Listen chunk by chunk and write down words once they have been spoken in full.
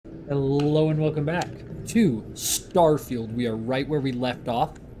Hello and welcome back to Starfield. We are right where we left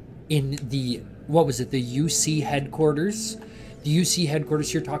off in the, what was it, the UC headquarters. The UC headquarters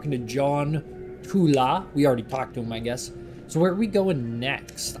here, talking to John Tula. We already talked to him, I guess. So where are we going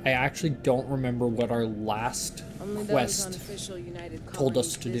next? I actually don't remember what our last quest told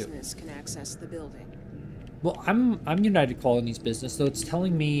us to do. Can access the building. Well, I'm United Colonies business, though it's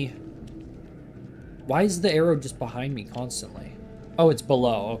telling me... Why is the arrow just behind me constantly? Oh, it's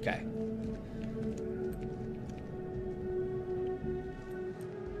below. Okay.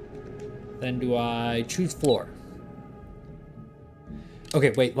 Then do I choose floor?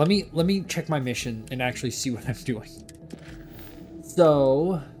 Okay, wait. Let me check my mission and actually see what I'm doing.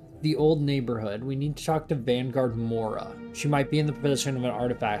 So, the old neighborhood. We need to talk to Vanguard Mora. She might be in the possession of an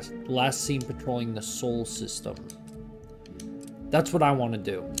artifact. Last seen patrolling the Sol system. That's what I want to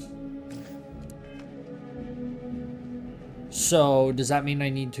do. So, does that mean I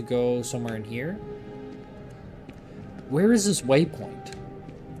need to go somewhere in here? Where is this waypoint?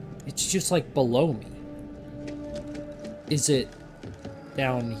 It's just like below me. Is it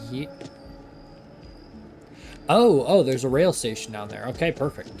down here? Oh, there's a rail station down there. Okay,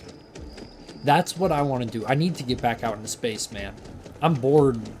 perfect. That's what I want to do. I need to get back out into space, man. I'm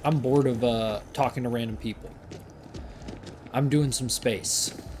bored of talking to random people. I'm doing some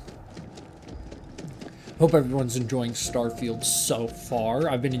space. Hope everyone's enjoying Starfield so far.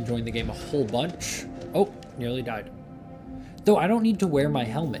 I've been enjoying the game a whole bunch. Oh, nearly died. Though I don't need to wear my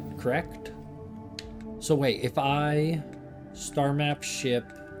helmet, correct? So wait, if I... Star map, ship,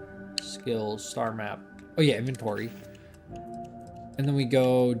 skills, star map. Oh yeah, inventory. And then we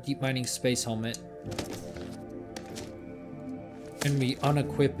go deep mining space helmet. And we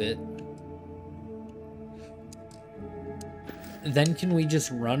unequip it. Then can we just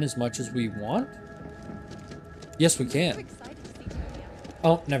run as much as we want? Yes, we can.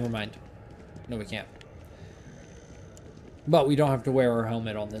 Oh, never mind. No, we can't. But we don't have to wear our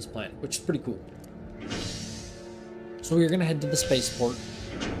helmet on this planet, which is pretty cool. So we're gonna head to the spaceport.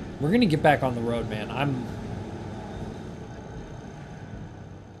 We're gonna get back on the road, man.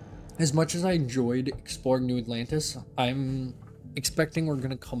 As much as I enjoyed exploring New Atlantis, I'm expecting we're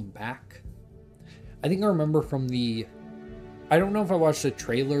gonna come back. I think I remember from the... I don't know if I watched a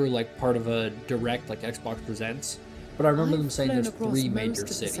trailer, like part of a direct, like Xbox Presents, but I remember them saying there's 3 major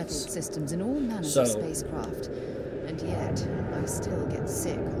cities. Settled systems in all manners of spacecraft, and yet I still get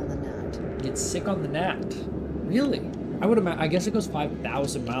sick on the gnat. Get sick on the gnat? Really? I guess it goes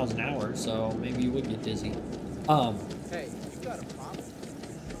 5,000 miles an hour, so maybe you would get dizzy. Hey, you got a problem?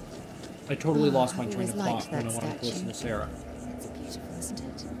 I totally lost my train of liked thought when I that wanted to listen to Sarah. It's beautiful, isn't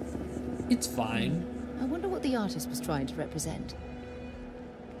it? It's fine. I wonder what the artist was trying to represent.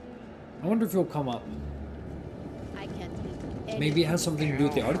 I wonder if he'll come up. I can't. Maybe it has something to do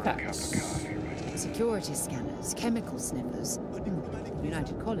with the artifacts. Security scanners, chemical sniffers.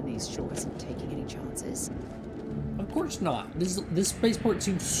 United Colonies sure isn't taking any chances. Of course not. This spaceport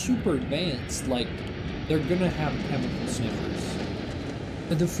seems super advanced. Like, they're gonna have chemical sniffers.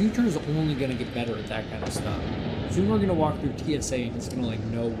 But the future is only gonna get better at that kind of stuff. Soon we're gonna walk through TSA and it's gonna, like,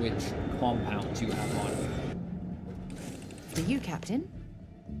 know which compounds you have on you. Do you, Captain?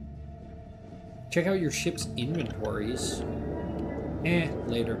 Check out your ship's inventories.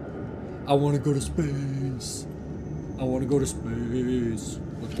 Later. I want to go to space. I want to go to space.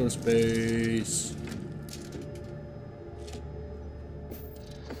 Let's go to space.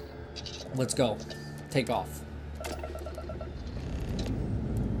 Let's go. Take off.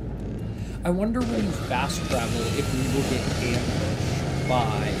 I wonder when you fast travel if we will get ambushed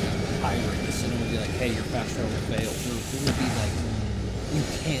by pirates and it will be like, hey, your fast travel failed. Or if it will be like, you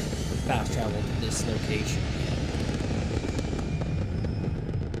can't fast travel to this location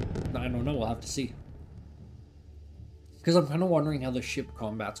yet. I don't know, we'll have to see. Because I'm kind of wondering how the ship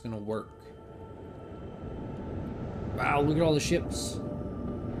combat's going to work. Wow, look at all the ships.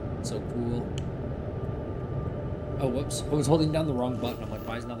 So cool. Oh, whoops. I was holding down the wrong button. I'm like,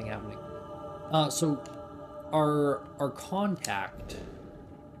 why is nothing happening? So, our contact...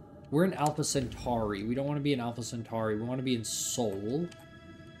 We're in Alpha Centauri. We don't want to be in Alpha Centauri. We want to be in Sol.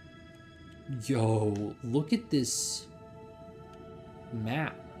 Yo, look at this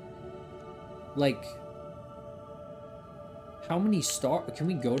map. Like, how many stars? Can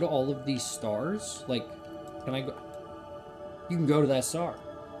we go to all of these stars? Like, can I go? You can go to that star.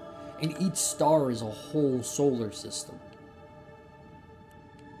 And each star is a whole solar system.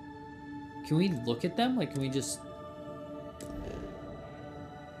 Can we look at them? Like, can we just...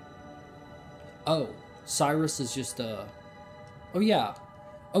 Oh, Cyrus is just a... Oh, yeah.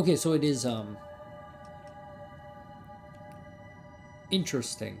 Okay, so it is,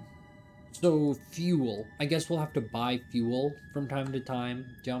 interesting. So, fuel. I guess we'll have to buy fuel from time to time.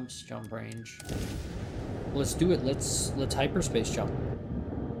 Jumps, jump range. Let's do it. Let's hyperspace jump.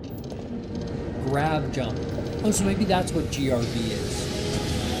 Grab jump. Oh, so maybe that's what GRV is.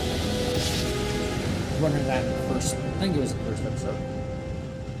 I was wondering that in the first... I think it was the first episode.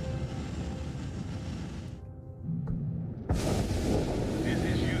 This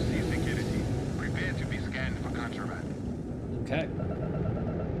is UC Security. Prepare to be scanned for contraband. Okay.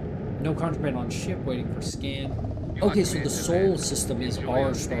 No contraband on ship, waiting for scan. Okay, so the Sol system is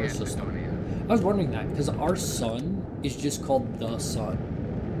our star system. I was wondering that, because our sun is just called the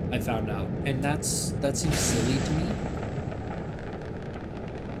Sun, I found out. And that seems silly to me.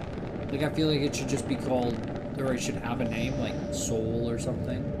 Like, I feel like it should just be called, or it should have a name, like Sol or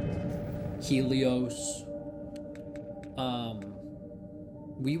something. Helios.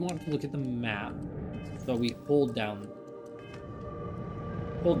 We want to look at the map, so we hold down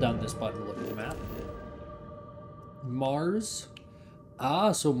this button to look at the map. Mars.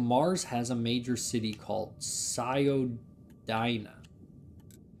 Ah, so Mars has a major city called Sidona.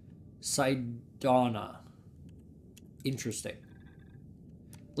 Interesting.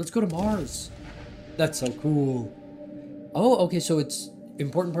 Let's go to Mars. That's so cool. Oh, okay, so it's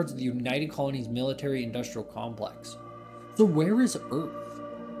important parts of the United Colonies military industrial complex. So where is Earth?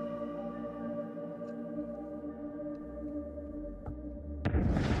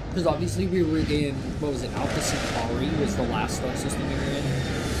 Because obviously we were in, what was it, Alpha Centauri was the last star system we were in.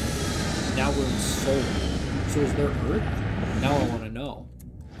 Now we're in Sol. So is there Earth? Now I want to know.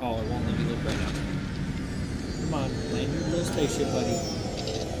 Oh, it won't let me look right now. Come on, land your little spaceship, buddy.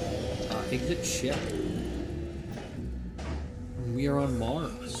 Exit ship. We are on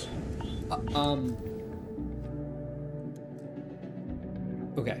Mars.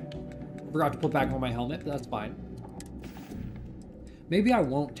 Okay. Forgot to put back on my helmet, but that's fine. Maybe I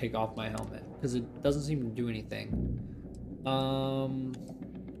won't take off my helmet, because it doesn't seem to do anything.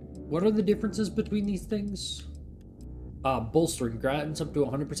 What are the differences between these things? Bolstering grants up to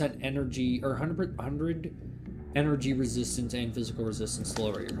 100% energy, or 100 energy resistance and physical resistance to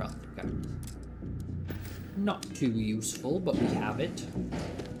lower your health. Okay. Not too useful, but we have it.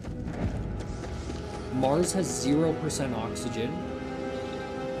 Mars has 0% oxygen.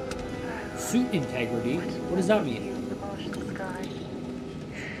 Suit integrity? What does that mean?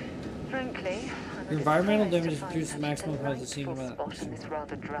 Frankly, your environmental damage reduces maximum health as seen about.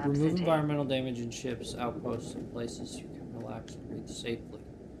 Remove environmental damage in ships, outposts, and places you can relax and breathe safely.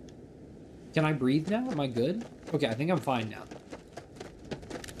 Can I breathe now? Am I good? Okay, I think I'm fine now.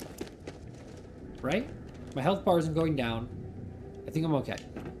 Right? My health bar isn't going down. I think I'm okay.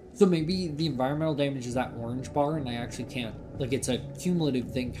 So maybe the environmental damage is that orange bar and I actually can't. Like, it's a cumulative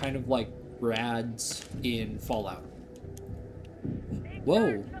thing, kind of like Brad's in Fallout.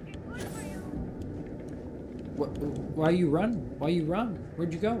 Whoa. Why you run? Why you run?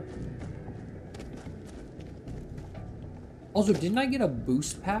 Where'd you go? Also, didn't I get a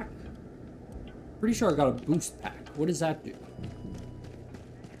boost pack? Pretty sure I got a boost pack. What does that do?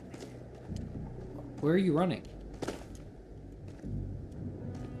 Where are you running?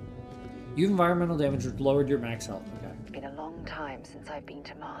 You have environmental damage which lowered your max health. Okay. It's been a long time since I've been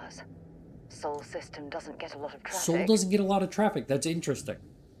to Mars. Sol system doesn't get a lot of traffic. Sol doesn't get a lot of traffic. That's interesting.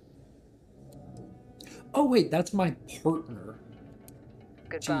 Oh, wait, that's my partner.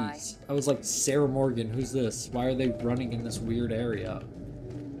 Goodbye. Jeez. I was like, Sarah Morgan, who's this? Why are they running in this weird area?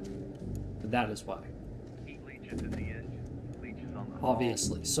 But that is why. Heat leeches at the edge. Leeches on the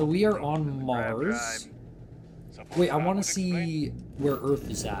Obviously. So we are on Mars. Wait, I want to see where Earth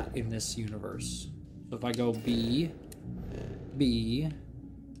is at in this universe. So if I go B,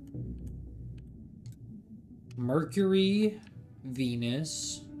 Mercury,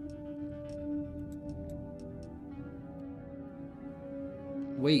 Venus.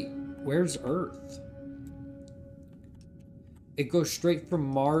 Wait, where's Earth? It goes straight from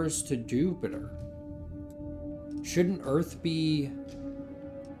Mars to Jupiter. Shouldn't Earth be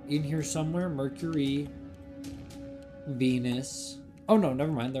in here somewhere? Mercury, Venus. Oh no,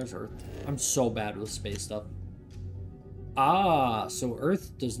 never mind, there's Earth. I'm so bad with space stuff. Ah, so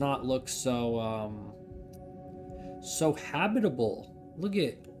Earth does not look so, so habitable. Look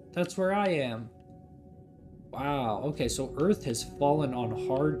at, that's where I am. Wow, okay, so Earth has fallen on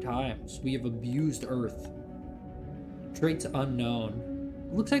hard times. We have abused Earth. Traits unknown.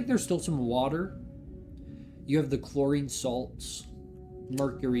 Looks like there's still some water. You have the chlorine salts,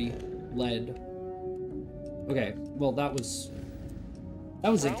 mercury, lead. Okay, well that was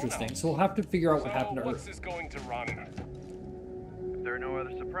interesting. So we'll have to figure out what happened to Earth. What's this going to run? If there are no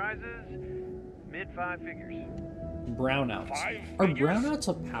other surprises, mid 5 figures. Brownouts. 5 Are figures? brownouts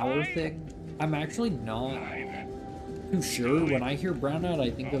a power thing? I'm actually not too sure. When I hear brownout, I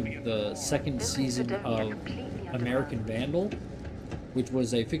think of the second season of American Vandal, which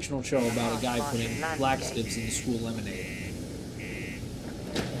was a fictional show about a guy putting black sticks in the school lemonade.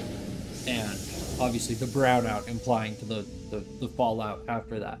 And obviously the brownout implying to the fallout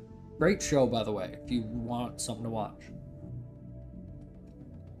after that. Great show, by the way, if you want something to watch.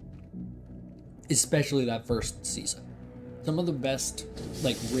 Especially that first season. Some of the best,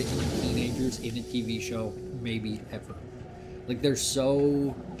 like, written teenagers in a TV show, maybe ever. Like, they're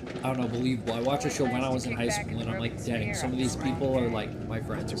so, I don't know, believable. I watched a show when I was in high school, and I'm like, dang, some of these people are, like, my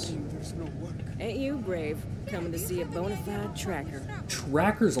friends. Ain't you brave, coming to see a bona fide tracker?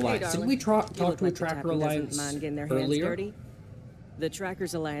 Trackers Alliance. Hey, Didn't we talk to a like Tracker Alliance mind getting their hands earlier? dirty? The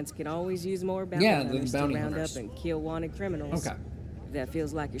Trackers Alliance can always use more bounty hunters to round up and kill wanted criminals. Okay. If that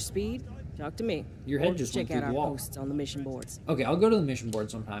feels like your speed, talk to me. Your head Or just check went through out the our wall. posts on the mission boards. Okay, I'll go to the mission board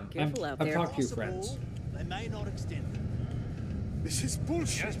sometime. Careful out I've there. talked to your friends. They may not extend. This is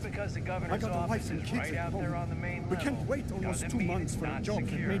bullshit. Just because the I governor's got a wife office and is kids right at out home. there on the main We level can't wait almost doesn't 2 mean months it's for a not job that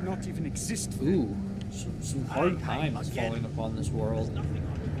secure. may not even exist. Ooh, some hard times falling upon this world.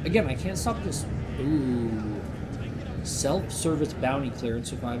 Again, I can't stop this. Ooh. Self-service bounty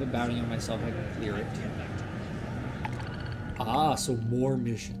clearance. If I have a bounty on myself, I can clear it. Ah, so more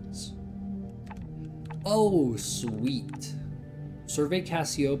missions. Oh, sweet. Survey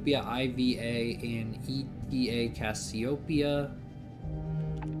Cassiopeia IVA in ETA Cassiopeia.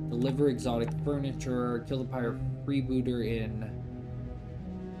 Deliver exotic furniture. Kill the pirate freebooter in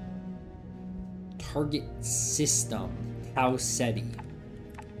Target System. Tau Ceti.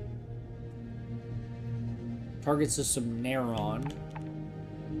 Target System Neron.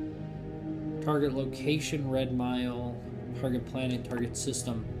 Target Location Red Mile. Target Planet. Target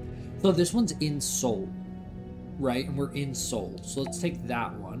System. So this one's in Seoul, right? And we're in Seoul. So let's take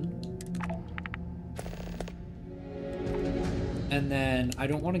that one. And then I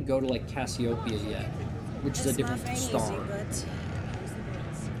don't want to go to like Cassiopeia yet, which is a different star.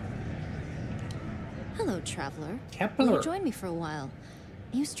 Hello, traveler. Kepler. Will you join me for a while?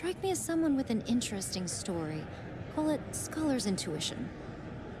 You strike me as someone with an interesting story. Call it scholar's intuition.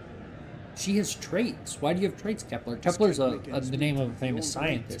 She has traits. Why do you have traits, Kepler? Kepler's the name of a famous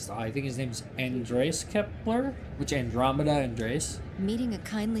scientist. I think his name's Andreas Kepler, which Andromeda Andreas. Meeting a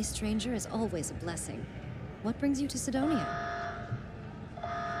kindly stranger is always a blessing. What brings you to Sidonia?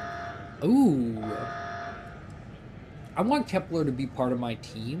 Ooh. I want Kepler to be part of my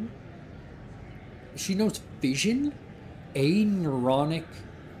team. She knows fission? Aneuronic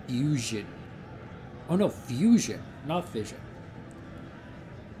fusion. Oh no, fusion, not fission.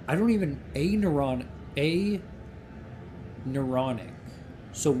 I don't even... Aneuronic.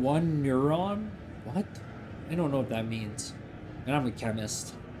 So one neuron? What? I don't know what that means. And I'm a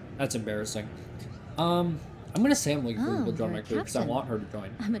chemist. That's embarrassing. I'm gonna say I'm looking for people to join my crew because I want her to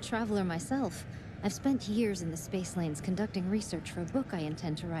join. I'm a traveler myself. I've spent years in the space lanes conducting research for a book I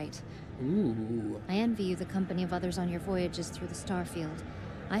intend to write. Ooh. I envy you the company of others on your voyages through the Starfield.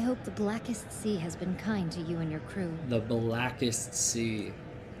 I hope the Blackest Sea has been kind to you and your crew. The Blackest Sea.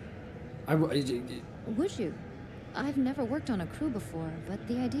 Would you? I've never worked on a crew before, but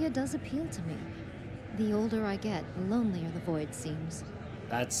the idea does appeal to me. The older I get, the lonelier the void seems.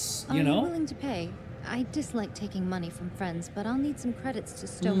 That's, Are you willing to pay? I dislike taking money from friends, but I'll need some credits to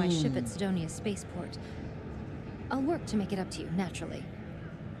stow my ship at Sidonia Spaceport. I'll work to make it up to you, naturally.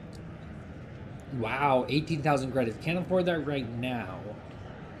 Wow, 18,000 credits. Can't afford that right now.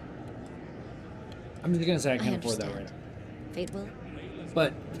 I'm just gonna say I can't afford that right now. Fate will.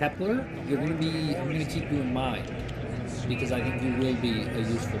 But Kepler, I'm gonna keep you in mind because I think you will be a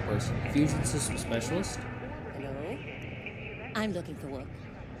useful person. Fusion system specialist. Hello? I'm looking for work.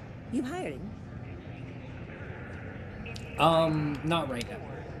 You hiring? Not right now.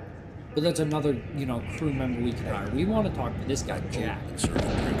 But that's another, crew member we can hire. We want to talk to this guy, Jack.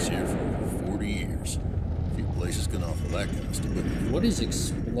 Serving drinks here for over 40 years. Few places can offer that kind of stability. What is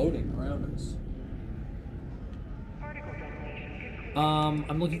exploding around us?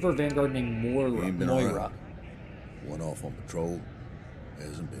 I'm looking for a vanguard named Moira. One off on patrol.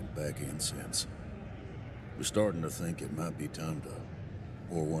 Hasn't been back in since. We're starting to think it might be time to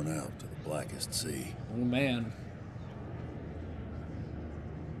pour one out to the Blackest Sea. Oh, man.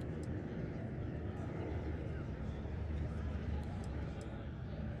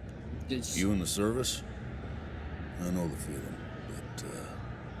 You in the service? I know the feeling, but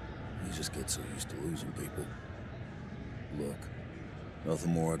you just get so used to losing people. Look,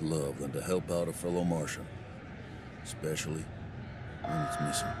 nothing more I'd love than to help out a fellow Martian, especially when it's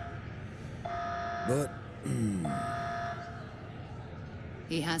missing. But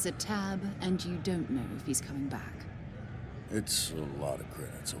He has a tab, and you don't know if he's coming back. It's a lot of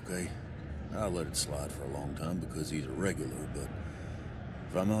credits, okay? I let it slide for a long time because he's a regular, but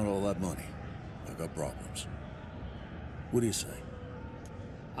if I'm out all that money, I got problems. What do you say?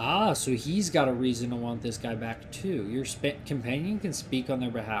 Ah, so he's got a reason to want this guy back too. Your companion can speak on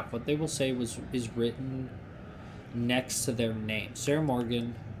their behalf. What they will say is written next to their name. Sarah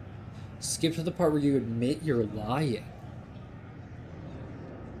Morgan, skip to the part where you admit you're lying.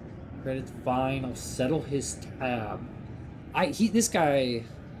 Credit's fine. I'll settle his tab. This guy,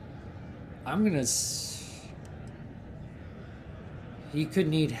 he could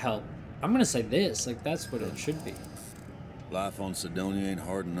need help. I'm gonna say this, like, that's what it should be. Life on Sidonia ain't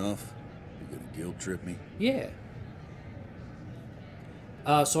hard enough. You gonna guilt trip me? Yeah.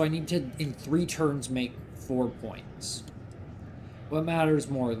 So I need to, in 3 turns, make 4 points. What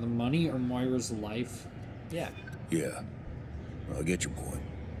matters more, the money or Moira's life? Yeah. Yeah. I get your point.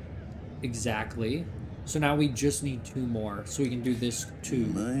 Exactly. So now we just need 2 more, so we can do this too.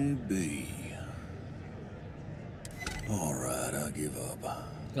 Maybe. Alright, I give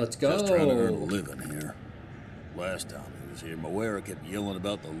up. Let's go. Just trying to earn a living here. Last time he was here, Moira kept yelling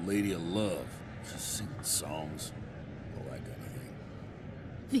about the Lady of Love. Just singing songs. All that kind of thing.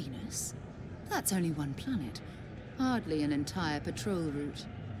 Venus? That's only one planet. Hardly an entire patrol route.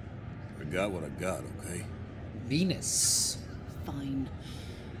 I got what I got, okay? Venus. Fine.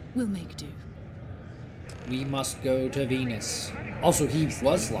 We'll make do. We must go to Venus. Also, he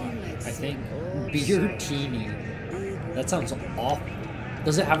was lying, I think. Beertini. That sounds awful.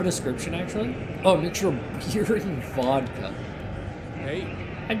 Does it have a description, actually? Oh, a mixture of beer and vodka. Hey.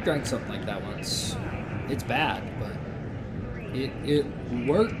 I drank something like that once. It's bad, but it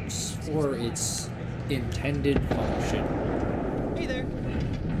works for its intended function. Hey there.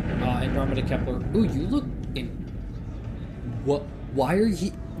 Andromeda Kepler. Ooh, you look in... What? Why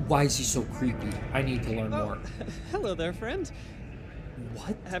is he so creepy? I need to learn more. Hello there, friend.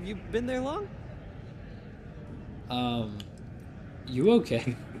 What? Have you been there long? You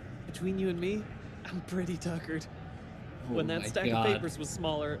okay? Between you and me, I'm pretty tuckered. Oh When that stack of papers was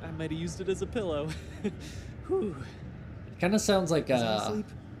smaller, I might have used it as a pillow. Whew. It kind of sounds like Asleep?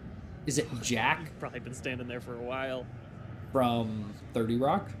 Is it Jack You've probably been standing there for a while. from 30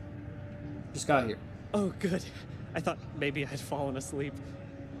 Rock? Just got here. Oh, good. I thought maybe I'd fallen asleep.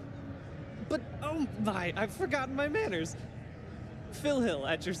 But, oh my, I've forgotten my manners. Phil Hill,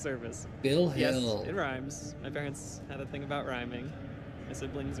 at your service. Bill Hill. Yes, it rhymes. My parents had a thing about rhyming. My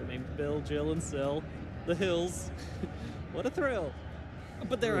siblings are named Bill, Jill, and Sil. The Hills. What a thrill.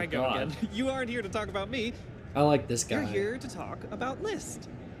 But there I go again. You aren't here to talk about me. I like this guy. You're here to talk about List.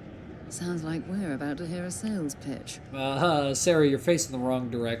 Sounds like we're about to hear a sales pitch. Sarah, you're facing the wrong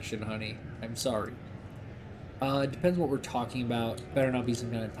direction, honey. I'm sorry. It depends what we're talking about. Better not be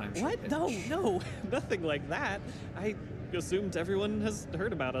some kind of time What? pitch. No, nothing like that. I assumed everyone has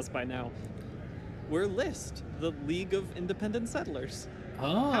heard about us by now. We're List, the League of Independent Settlers.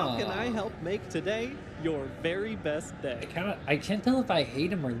 Ah. How can I help make today your very best day? I can't tell if I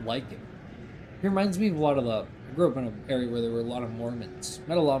hate him or like him. He reminds me of a lot of I grew up in an area where there were a lot of Mormons.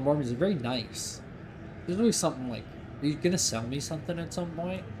 Met a lot of Mormons. They're very nice. There's always something like, are you gonna sell me something at some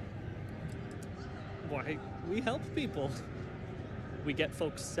point? Why, we help people. We get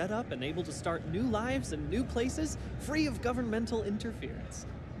folks set up and able to start new lives in new places, free of governmental interference.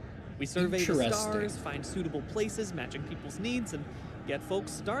 We survey the stars, find suitable places matching people's needs, and get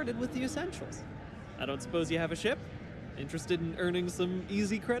folks started with the essentials. I don't suppose you have a ship? Interested in earning some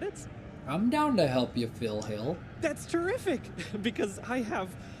easy credits? I'm down to help you, Phil Hill. That's terrific, because I have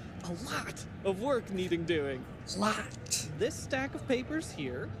a lot of work needing doing. Lot. This stack of papers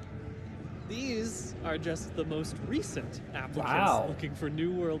here, these are just the most recent applicants looking for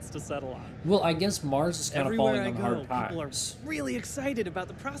new worlds to settle on. Well, I guess Mars is kind of falling on hard People are times. really excited about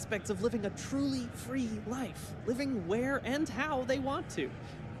the prospects of living a truly free life, living where and how they want to.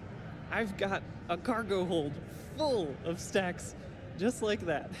 I've got a cargo hold full of stacks just like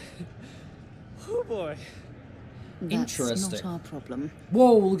that. Oh boy. Interesting. That's not our problem.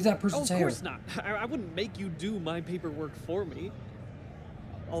 Whoa, look at that person's Of hair. course not. I wouldn't make you do my paperwork for me.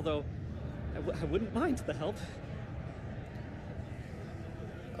 Although, I wouldn't mind the help.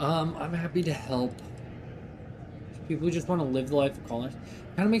 I'm happy to help. People who just want to live the life of colonists.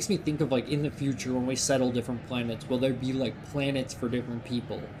 Kind of makes me think of, like, in the future when we settle different planets, will there be, like, planets for different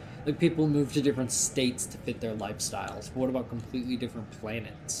people? Like, people move to different states to fit their lifestyles. But what about completely different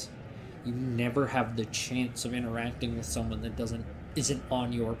planets? You never have the chance of interacting with someone that isn't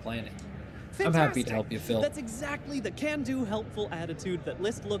on your planet. Fantastic. I'm happy to help you, Phil. That's exactly the can-do, helpful attitude that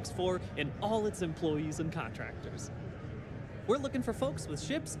List looks for in all its employees and contractors. We're looking for folks with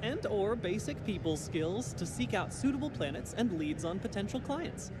ships and or basic people skills to seek out suitable planets and leads on potential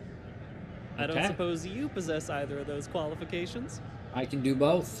clients. I don't suppose you possess either of those qualifications? I can do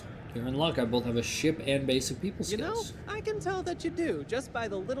both. You're in luck. I both have a ship and basic people skills. You know, I can tell that you do, just by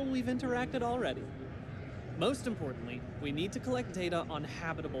the little we've interacted already. Most importantly, we need to collect data on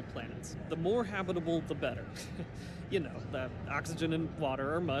habitable planets. The more habitable, the better. You know, the oxygen and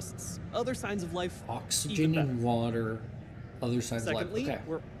water are musts. Other signs of life, oxygen and water, other signs of life. Secondly,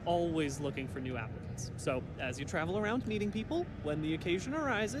 we're always looking for new applicants. So, as you travel around meeting people, when the occasion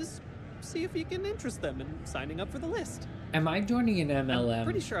arises, see if you can interest them in signing up for the list. Am I joining an MLM? I'm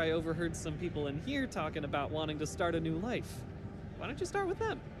pretty sure I overheard some people in here talking about wanting to start a new life. Why don't you start with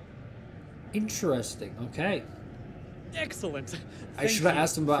them? Interesting. Okay. Excellent. I should have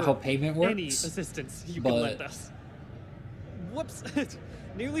asked them about how payment works. Any assistance you can lend us. Whoops.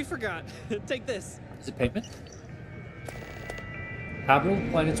 Nearly forgot. Take this. Is it payment? Habitable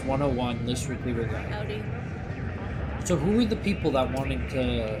Planets 101, list recruiter guy. Howdy. So who are the people that wanted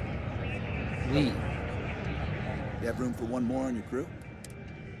to leave? You have room for one more on your crew?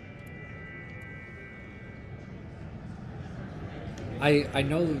 I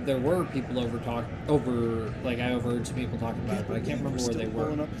know that there were people I overheard some people talking about it, but I can't remember where they were.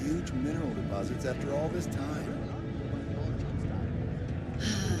 Pulling up huge mineral deposits after all this time.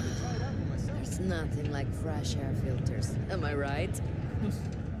 There's nothing like fresh air filters. Am I right? It's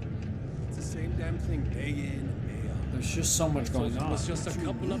the same damn thing day in, day out. There's just so much going on. It's just a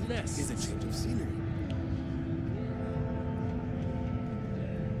couple of nests. It's a change of scenery.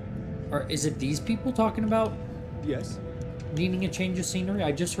 Or is it these people talking about Yes. needing a change of scenery?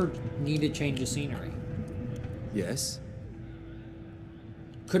 I just heard need a change of scenery. Yes.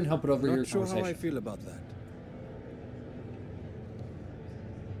 Couldn't help it over your Not sure conversation. how I feel about that.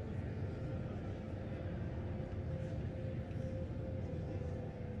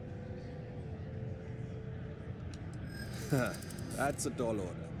 That's a tall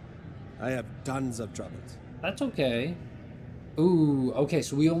order. I have tons of troubles. That's okay. Ooh, okay,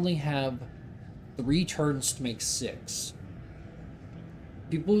 so we only have 3 turns to make 6.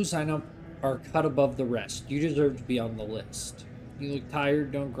 People who sign up are cut above the rest. You deserve to be on the list. You look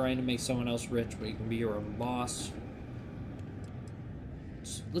tired, don't grind to make someone else rich, but you can be your own boss.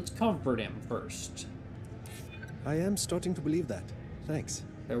 So let's comfort him first. I am starting to believe that. Thanks.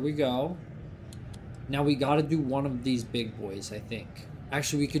 There we go. Now we gotta do one of these big boys, I think.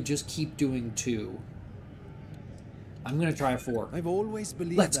 Actually, we could just keep doing 2. I'm gonna try 4. I've always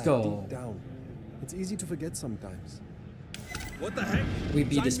believed Let's that go. deep down. It's easy to forget sometimes. What the heck? We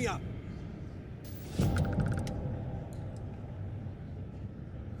beat Sign me up.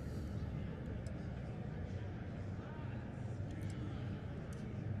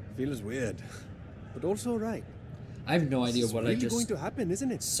 Feels weird, but also right. I have no idea what I really just going to happen,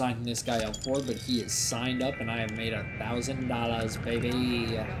 isn't it? signed this guy up for, but he is signed up and I have made $1,000,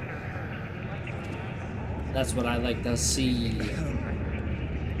 baby. That's what I like to see.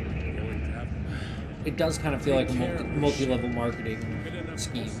 It does kind of feel like a multi-level marketing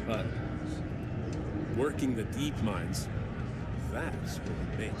scheme, but working the deep mines, that's where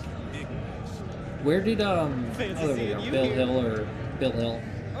we make big moves. where did oh, there we go, Bill Hill or Bill Hill.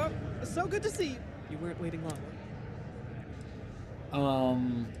 Oh, so good to see you. You weren't waiting long.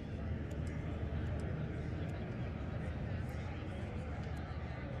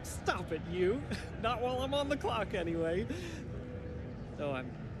 Stop it, you. Not while I'm on the clock, anyway. Oh, I'm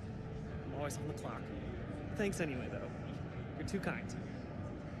always on the clock. Thanks anyway, though. You're too kind.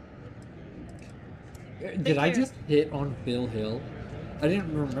 Did I just hit on Bill Hill? I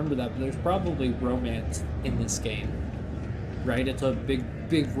didn't remember that, but there's probably romance in this game. Right? It's a big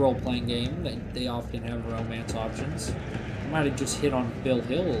role-playing game. They often have romance options. I might have just hit on Bill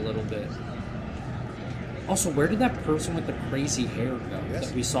Hill a little bit. Also, where did that person with the crazy hair go that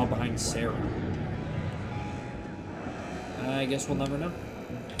we saw behind Sarah? I guess we'll never know.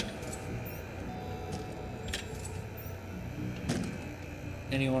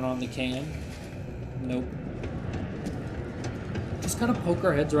 Anyone on the can? Nope. Just gotta poke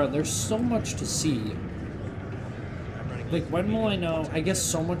our heads around. There's so much to see. Like, when will I know? I guess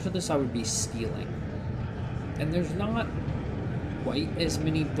so much of this I would be stealing. And there's not quite as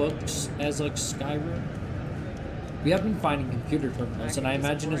many books as, like, Skyrim. We have been finding computer terminals, and I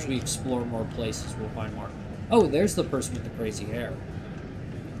imagine as we explore more places, we'll find more. Oh, there's the person with the crazy hair.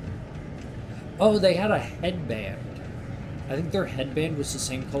 Oh, they had a headband. I think their headband was the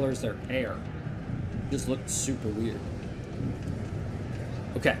same color as their hair. It just looked super weird.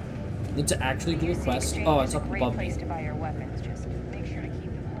 Okay, let's actually do a quest. Oh, it's up above me. Just make sure to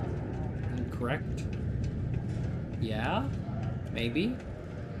keep them. Correct? Yeah? Maybe?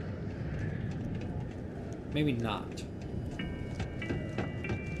 Maybe not.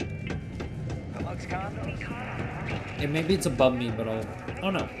 And maybe it's above me, but I'll... Oh,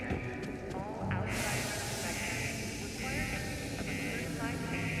 no.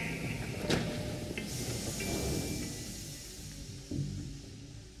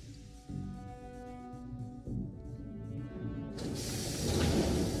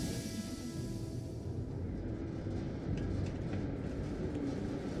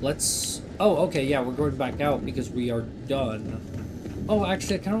 Let's... Oh, okay, yeah, we're going back out because we are done. Oh,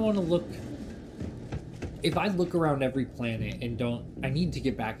 actually, I kind of want to look... If I look around every planet and don't... I need to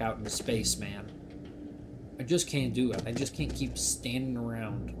get back out into space, man. I just can't do it. I just can't keep standing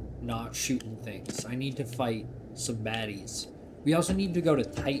around not shooting things. I need to fight some baddies. We also need to go to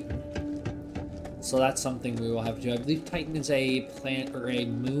Titan. So that's something we will have to do. I believe Titan is a planet or a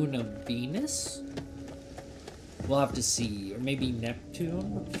moon of Venus? We'll have to see. Or maybe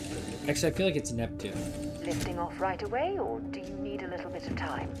Neptune? Actually, I feel like it's Neptune. Lifting off right away, or do you need a little bit of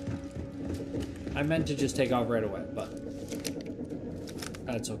time? I meant to just take off right away, but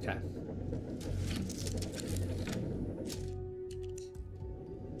that's okay.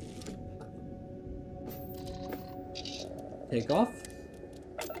 Take off.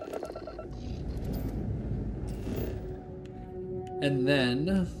 And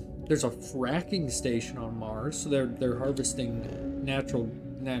then there's a fracking station on Mars, so they're harvesting natural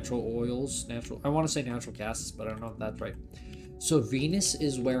oils, I want to say natural gases, but I don't know if that's right. So Venus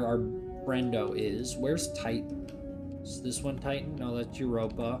is where our Brendo is. Where's Titan? Is this one Titan? No, that's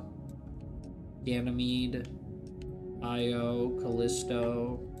Europa. Ganymede, Io,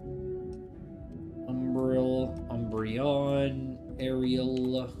 Callisto, Umbreon,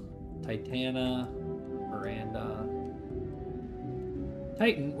 Ariel, Titana, Miranda.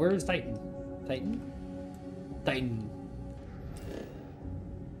 Titan, where is Titan? Titan? Titan.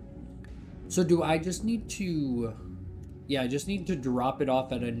 So do I just need to... Yeah, I just need to drop it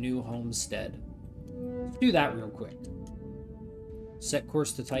off at a new homestead. Let's do that real quick. Set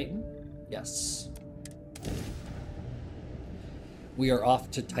course to Titan? Yes. We are off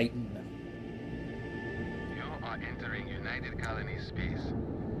to Titan. You are entering United Colony space.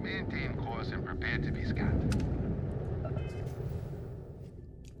 Maintain course and prepare to be scanned.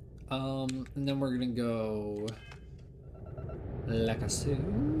 And then we're gonna go...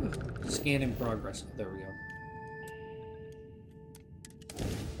 Lacassou. Scan in progress. There we go.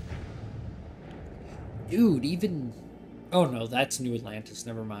 Dude, even... Oh no, that's New Atlantis.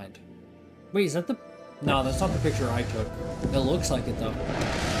 Never mind. Wait, is that the... No, that's not the picture I took. It looks like it, though.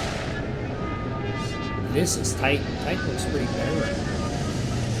 This is Titan. Titan looks pretty barren.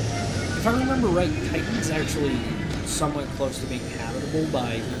 If I remember right, Titan's actually somewhat close to being habitable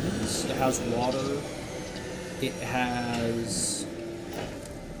by humans. It has water. It has...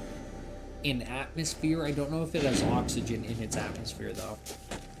 an atmosphere. I don't know if it has oxygen in its atmosphere, though.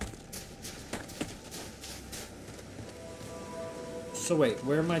 So wait,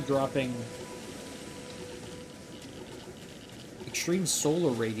 where am I dropping? Extreme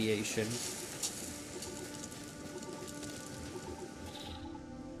solar radiation.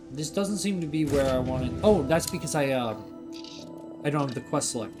 This doesn't seem to be where I wanted. Oh, that's because I don't have the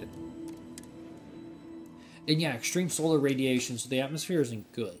quest selected. And yeah, extreme solar radiation, so the atmosphere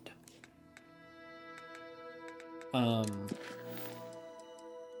isn't good.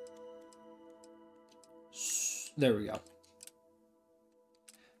 There we go.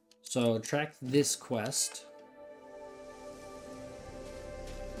 So, track this quest.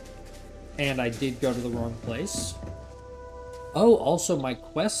 And I did go to the wrong place. Oh, also my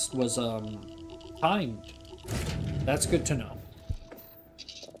quest was, timed. That's good to know.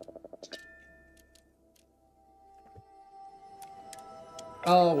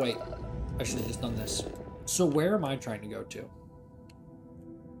 Oh, wait. I should have just done this. So where am I trying to go to?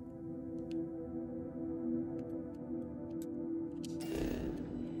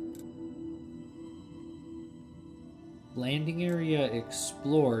 Landing area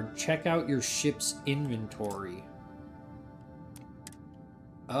explored. Check out your ship's inventory.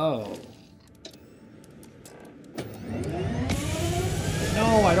 Oh.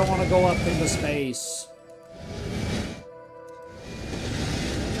 No, I don't want to go up into space.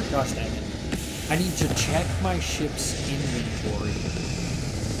 Gosh dang it. I need to check my ship's inventory.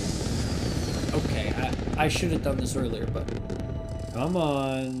 Okay, I should have done this earlier, but... Come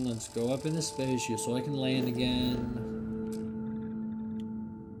on, let's go up into space so I can land again.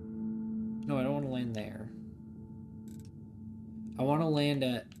 No, I don't want to land there. I want to land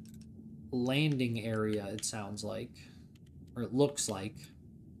at landing area, it sounds like. Or it looks like.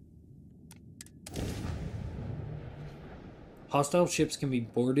 Hostile ships can be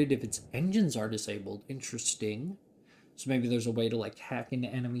boarded if its engines are disabled. Interesting. So maybe there's a way to, like, hack into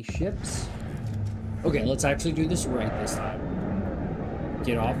enemy ships. Okay, let's actually do this right this time.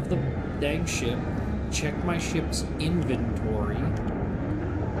 Get off the dang ship. Check my ship's inventory.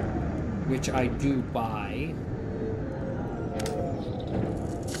 Which I do by...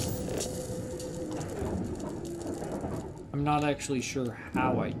 I'm not actually sure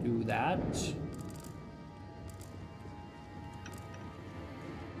how I do that.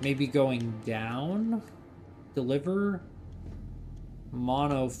 Maybe going down? Deliver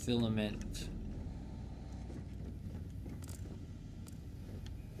monofilament.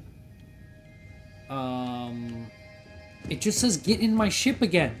 It just says get in my ship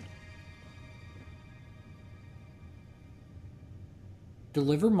again.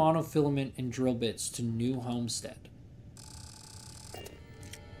 Deliver monofilament and drill bits to New Homestead.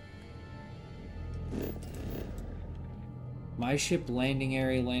 My ship, landing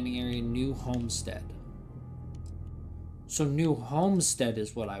area, New Homestead. So New Homestead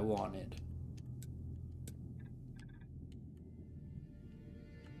is what I wanted.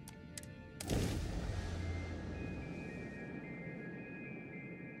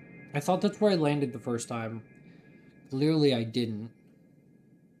 I thought that's where I landed the first time. Clearly I didn't.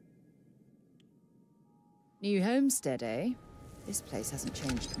 New Homestead, eh? This place hasn't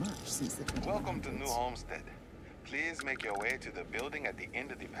changed much since the 1900s. Welcome to New Homestead. Please make your way to the building at the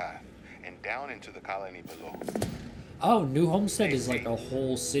end of the path and down into the colony below. Oh, New Homestead is like a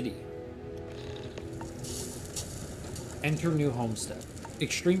whole city. Enter New Homestead.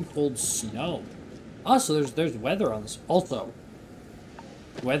 Extreme cold snow. Oh, so there's weather on this. Also,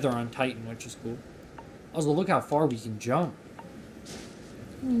 weather on Titan, which is cool. Also, look how far we can jump.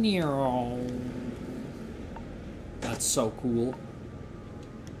 Nero. That's so cool.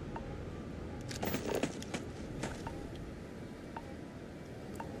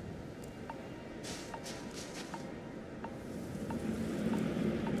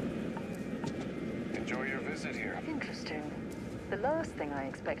 Enjoy your visit here. Interesting. The last thing I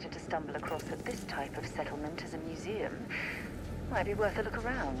expected to stumble across at this type of settlement is a museum. Might be worth a look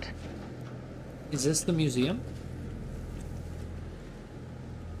around. Is this the museum?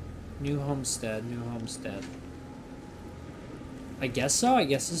 New Homestead, New Homestead. I guess so. I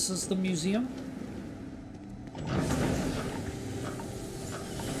guess this is the museum.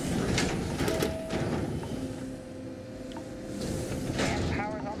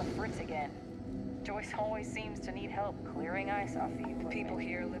 Power's on the fritz again. Joyce always seems to need help clearing ice off the equipment. People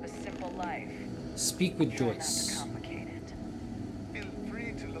here live a simple life. Speak with Joyce. Not to complicate it. Feel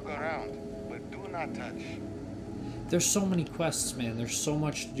free to look around, but do not touch. There's so many quests, man. There's so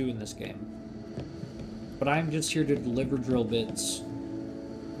much to do in this game. But I'm just here to deliver drill bits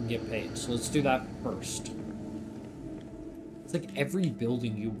and get paid. So let's do that first. It's like every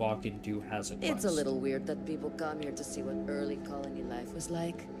building you walk into has a quest. It's a little weird that people come here to see what early colony life was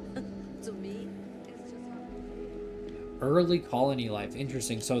like. To me, it's just... Early colony life.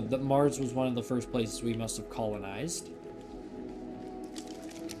 Interesting. So Mars was one of the first places we must have colonized.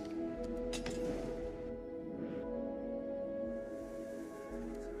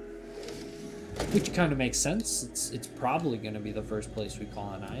 Which kind of makes sense. It's probably going to be the first place we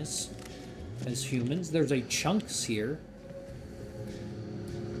colonize as humans. There's a chunks here.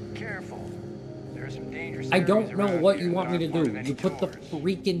 Careful. There are some dangerous I don't know what you here want me to that aren't do. part of You any put the tours.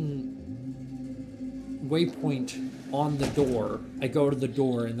 freaking waypoint on the door. I go to the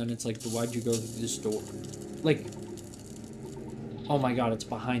door and then it's like, why'd you go through this door? Like, oh my god, it's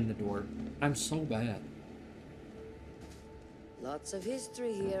behind the door. I'm so bad. Lots of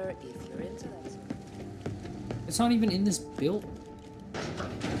history here, if you're into that. It's not even in this build.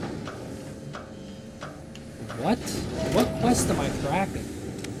 What? What quest am I tracking?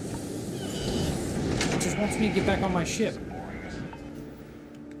 It just wants me to get back on my ship.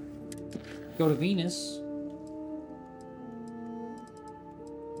 Go to Venus.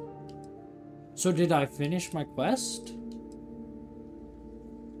 So did I finish my quest?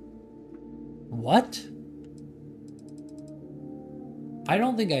 What? I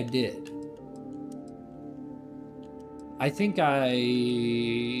don't think I did. I think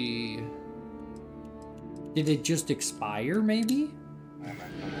Did it just expire, maybe?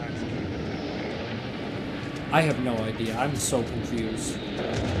 I have no idea. I'm so confused.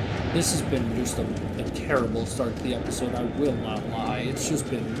 This has been just a terrible start to the episode, I will not lie. It's just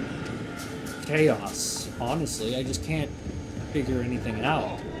been chaos, honestly. I just can't figure anything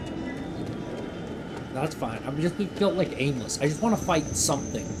out. That's fine. I'm just felt like aimless. I just want to fight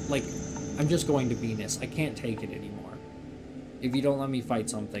something. Like, I'm just going to Venus. I can't take it anymore. If you don't let me fight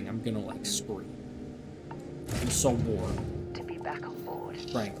something, I'm gonna, like, scream. I'm so bored. To back on board.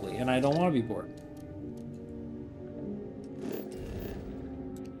 Frankly, and I don't want to be bored.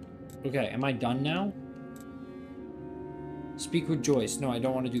 Okay, am I done now? Speak with Joyce. No, I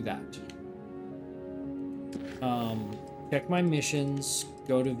don't want to do that. Check my missions.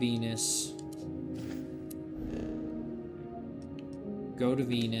 Go to Venus. Go to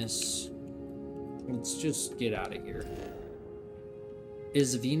Venus. Let's just get out of here.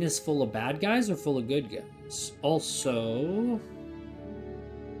 Is Venus full of bad guys or full of good guys? Also...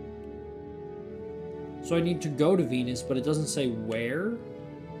 So I need to go to Venus, but it doesn't say where.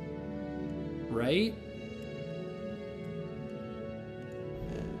 Right?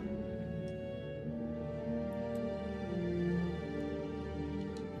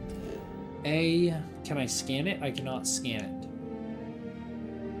 Can I scan it? I cannot scan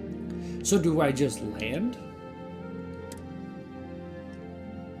it. So do I just land?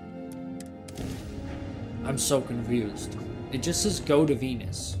 I'm so confused. It just says go to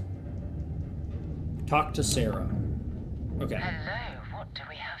Venus. Talk to Sarah. Okay. Hello, what do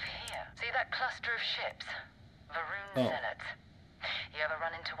we have here? See that cluster of ships? Varun Zealots. You ever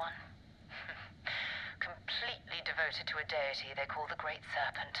run into one? Completely devoted to a deity they call the Great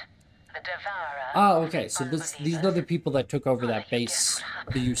Serpent. The Devourer. Oh, okay. So these are the people that took over that base,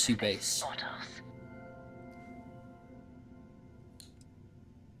 the UC base.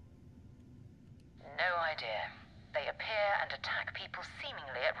 No idea. They appear and attack people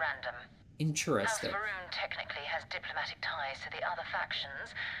seemingly at random. Interesting. House Varun technically has diplomatic ties to the other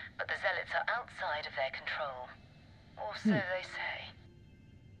factions, but the Zealots are outside of their control. Or so they say.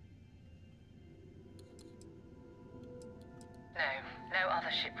 No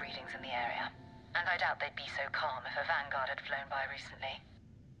other ship readings in the area. And I doubt they'd be so calm if a Vanguard had flown by recently.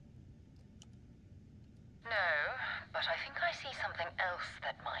 No, but I think I see something else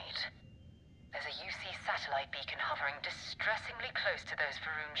that might. There's a UC satellite beacon hovering distressingly close to those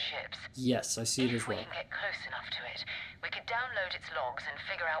Varun ships. Yes, I see it as well. If we can get close enough to it, we could download its logs and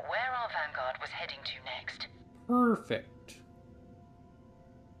figure out where our Vanguard was heading to next. Perfect.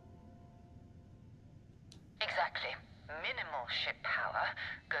 Exactly. Minimal ship power,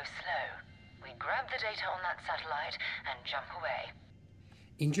 go slow. We grab the data on that satellite and jump away.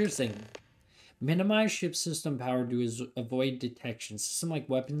 Interesting. Minimize ship system power to avoid detection. System like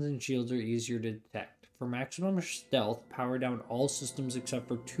weapons and shields are easier to detect. For maximum stealth, power down all systems except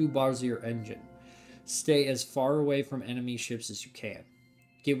for 2 bars of your engine. Stay as far away from enemy ships as you can.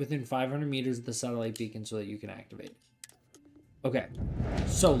 Get within 500 meters of the satellite beacon so that you can activate it. Okay,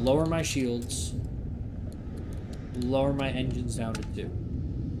 so lower my shields. Lower my engines down to 2.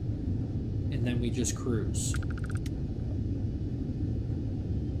 And then we just cruise.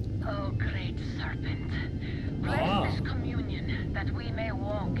 Oh, great serpent. Bless this communion that we may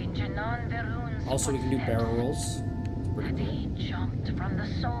walk in Janan Verun's also, we can do barrel rolls. That he jumped from the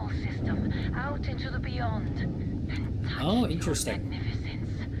Sol system out into the beyond and touched interesting.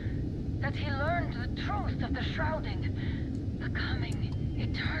 Magnificence. That he learned the truth of the shrouding, the coming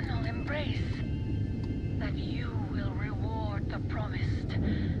eternal embrace. That you will reward the promised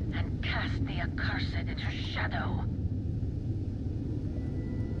and cast the accursed into shadow.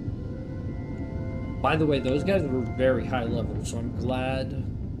 By the way, those guys were very high level, so I'm glad.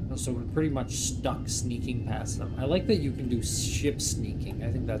 So we're pretty much stuck sneaking past them. I like that you can do ship sneaking. I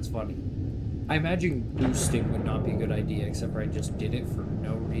think that's funny. I imagine boosting would not be a good idea, except for I just did it for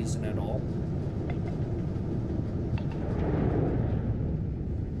no reason at all.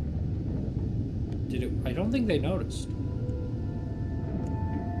 Did it? I don't think they noticed.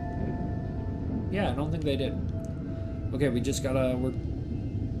 Yeah, I don't think they did. Okay, we just gotta... We're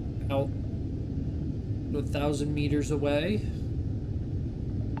out 1,000 meters away.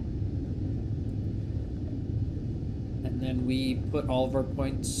 And then we put all of our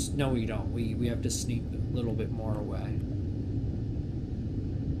points... No, we don't. We have to sneak a little bit more away.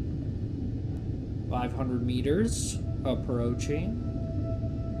 500 meters. Approaching.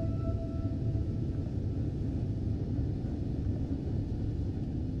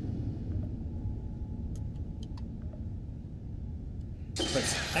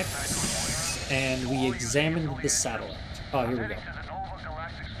 Press X, and we examined the satellite. Oh, here we go.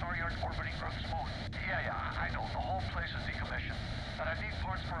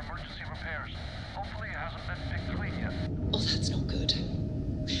 Oh, that's not good.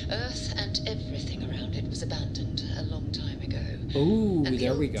 Earth and everything around it was abandoned a long time ago. Ooh, and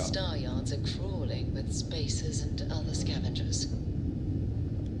there we go. Star yards are crawling with spacers and other scavengers.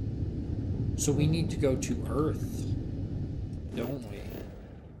 So we need to go to Earth, don't we?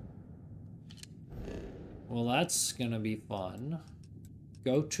 Well, that's gonna be fun.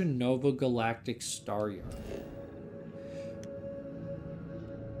 Go to Nova Galactic Star Yard.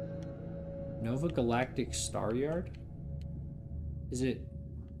 Nova Galactic Star Yard? Is it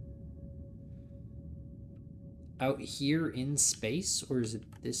out here in space, or is it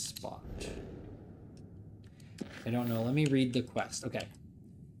this spot? I don't know. Let me read the quest. Okay.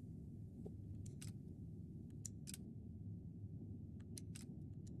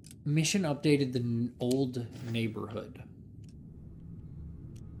 Mission updated the old neighborhood.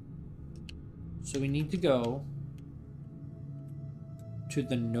 So we need to go to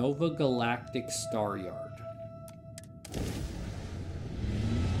the Nova Galactic Star Yard.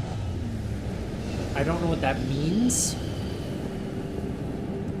 I don't know what that means.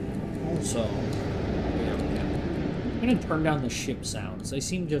 Also, I'm gonna turn down the ship sounds. They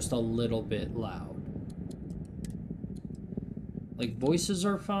seem just a little bit loud. Like, voices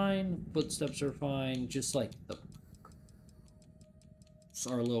are fine, footsteps are fine, just like the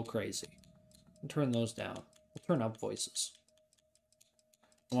are a little crazy. I'll turn those down. I'll turn up voices.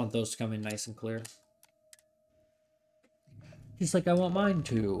 I want those to come in nice and clear. Just like I want mine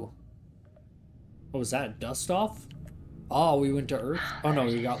to. What was that? Dust off? Oh, we went to Earth? Oh no,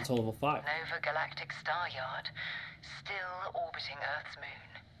 we got to level 5. Nova Galactic Star Yard, still orbiting Earth's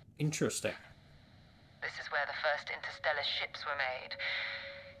moon. Interesting. This is where the first interstellar ships were made.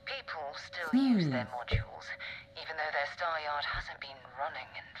 People still use their modules, even though their star yard hasn't been running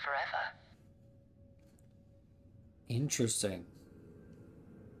in forever. Interesting.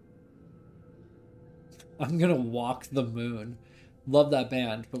 I'm gonna walk the moon. Love that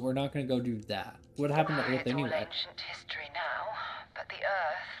band, but we're not gonna go do that. What happened to Earth anyway? It's all ancient history now, but the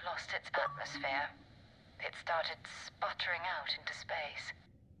Earth lost its atmosphere. It started sputtering out into space.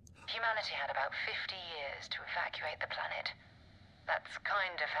 Humanity had about 50 years to evacuate the planet. That's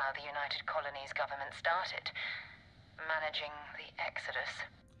kind of how the United Colonies government started, managing the exodus.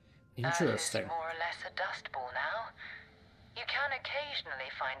 Interesting. Earth is more or less a dust ball now. You can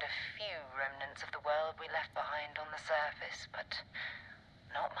occasionally find a few remnants of the world we left behind on the surface, but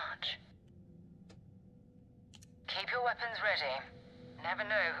not much. Keep your weapons ready. Never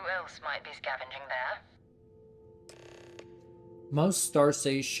know who else might be scavenging there. Most star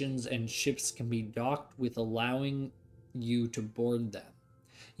stations and ships can be docked with allowing you to board them.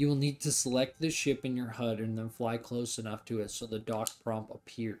 You will need to select the ship in your HUD and then fly close enough to it so the dock prompt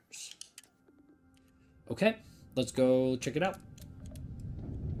appears. Okay, let's go check it out.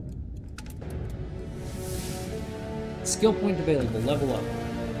 Skill point available, level up.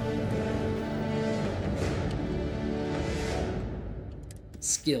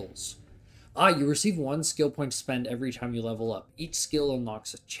 Skills. You receive 1 skill point to spend every time you level up. Each skill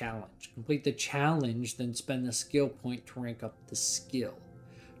unlocks a challenge. Complete the challenge, then spend the skill point to rank up the skill.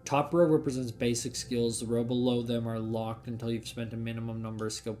 Top row represents basic skills. The row below them are locked until you've spent a minimum number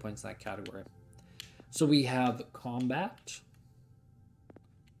of skill points in that category. So we have combat.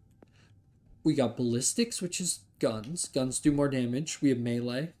 We got ballistics, which is guns. Guns do more damage. We have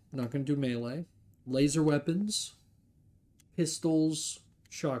melee. Not going to do melee. Laser weapons. Pistols.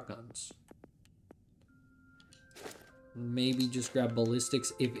 Shotguns. Maybe just grab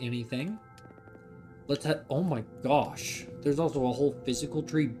ballistics, if anything. Let's have... Oh my gosh. There's also a whole physical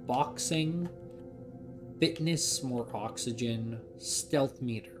tree. Boxing. Fitness. More oxygen. Stealth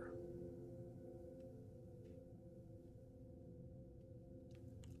meter.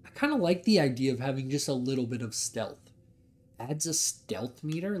 I kind of like the idea of having just a little bit of stealth. Adds a stealth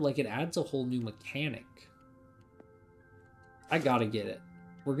meter? Like, it adds a whole new mechanic. I gotta get it.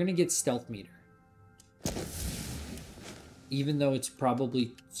 We're gonna get stealth meter. Even though it's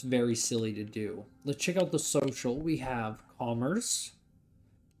probably very silly to do. Let's check out the social. We have commerce.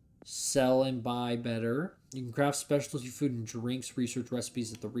 Sell and buy better. You can craft specialty food and drinks, research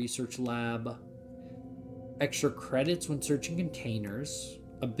recipes at the research lab. Extra credits when searching containers.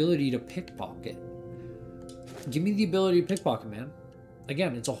 Ability to pickpocket. Give me the ability to pickpocket, man.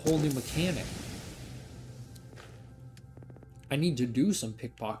 Again, it's a whole new mechanic. I need to do some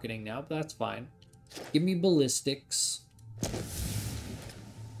pickpocketing now, but that's fine. Give me ballistics.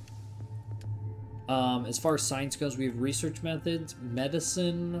 As far as science goes, we have research methods,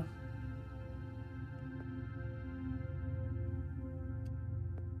 medicine.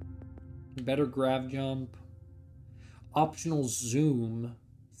 Better grav jump. Optional zoom.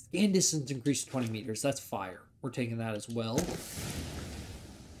 Scan distance increased to 20 meters. That's fire. We're taking that as well.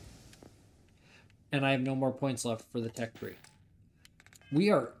 And I have no more points left for the tech tree. We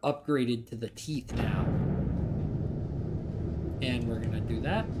are upgraded to the teeth now. And we're going to do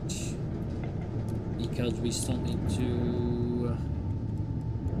that. Because we still need to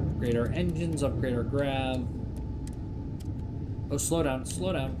upgrade our engines, upgrade our grav. Oh, slow down,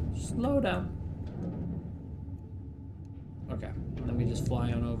 slow down, slow down. Okay, let me just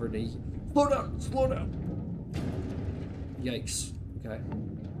fly on over to Slow down! Slow down! Yikes. Okay.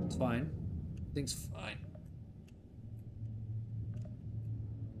 It's fine. Everything's fine.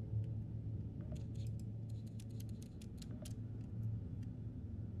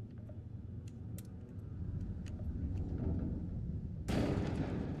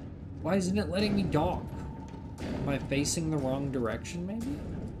 Why isn't it letting me dock? Am I facing the wrong direction, maybe?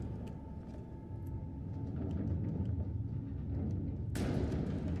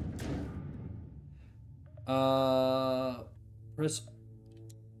 Press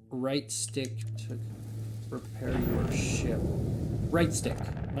right stick to repair your ship. Right stick,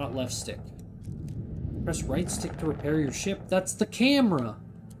 not left stick. Press right stick to repair your ship. That's the camera.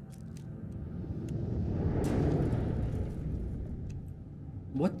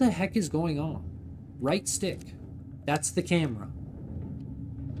 What the heck is going on? Right stick. That's the camera.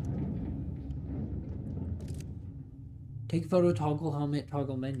 Take photo, toggle helmet,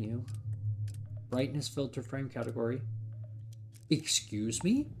 toggle menu. Brightness filter frame category. Excuse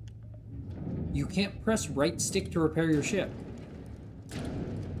me? You can't press right stick to repair your ship.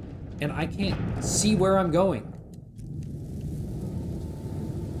 And I can't see where I'm going.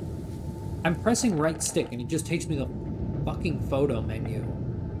 I'm pressing right stick and it just takes me to the fucking photo menu.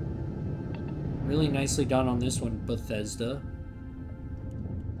 Really nicely done on this one, Bethesda.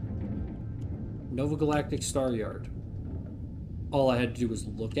 Nova Galactic Star Yard. All I had to do was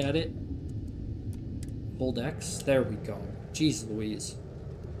look at it. Hold X. There we go. Jeez Louise.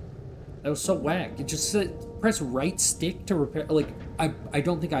 That was so whack. It just said press right stick to repair. Like, I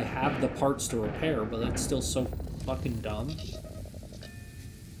don't think I have the parts to repair, but that's still so fucking dumb.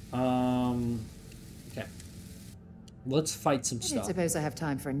 Okay. Let's fight some stuff. I suppose I have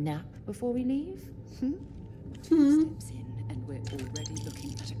time for a nap before we leave? Steps in and we're already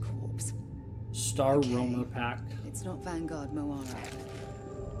looking at a corpse. Star Roamer pack. It's not Vanguard Moara.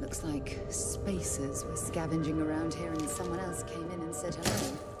 Looks like spacers were scavenging around here and someone else came in and said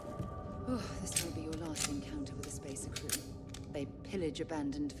hello. Oh, this will be your last encounter with a spacer crew. They pillage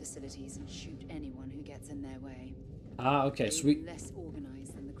abandoned facilities and shoot anyone who gets in their way. Ah, okay, sweet. Less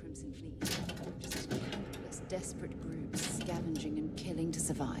organized than the Crimson Fleet. Just countless desperate groups scavenging and killing to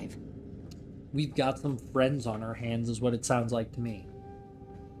survive. We've got some friends on our hands is what it sounds like to me.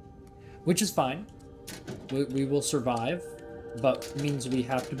 Which is fine. We will survive, but means we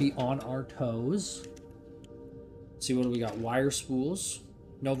have to be on our toes. Let's see, what do we got? Wire spools.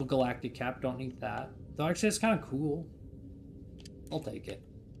 Nova Galactic cap, don't need that. Though actually it's kind of cool. I'll take it.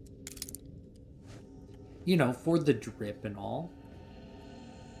 You know, for the drip and all.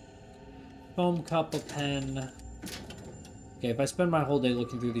 Foam cup, a pen. Okay, if I spend my whole day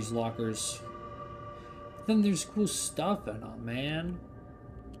looking through these lockers, then there's cool stuff in them, man.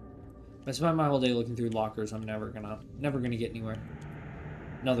 If I spend my whole day looking through lockers, I'm never gonna get anywhere.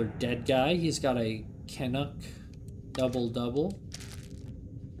 Another dead guy. He's got a Canuck double.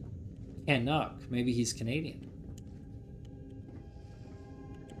 Canuck. Maybe he's Canadian.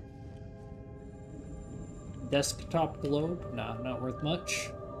 Desktop globe. Nah, not worth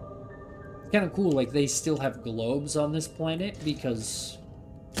much. It's kind of cool. Like, they still have globes on this planet because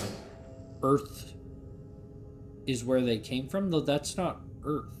Earth is where they came from, though that's not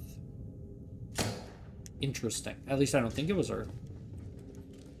Earth. Interesting. At least I don't think it was Earth.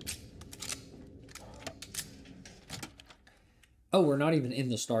 Oh, we're not even in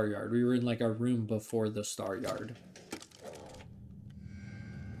the Star Yard. We were in, like, a room before the Star Yard.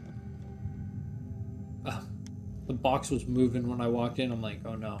 The box was moving when I walked in. I'm like,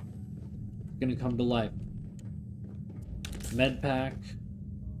 oh no. It's gonna come to life. Med pack.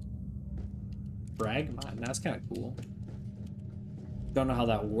 Fragmine. That's kind of cool. Don't know how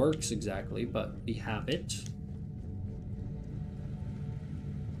that works exactly, but we have it.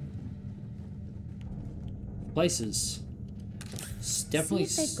 Places. It's definitely.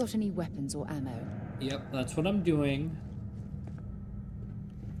 See if they've got any weapons or ammo. Yep, that's what I'm doing.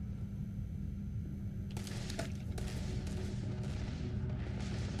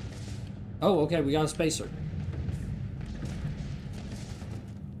 Oh, okay, we got a spacer.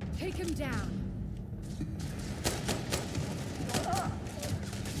 Take him down.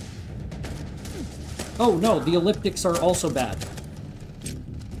 Oh no, the elliptics are also bad.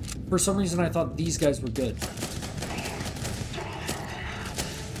 For some reason I thought these guys were good.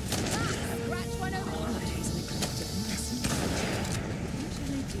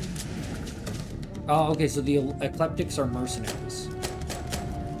 Oh, okay, so the eclectics are mercenaries.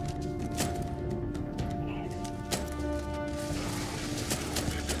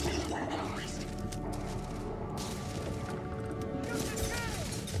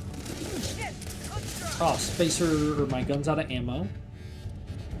 Oh, spacer, or my gun's out of ammo.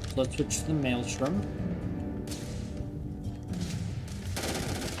 Let's switch to the Maelstrom.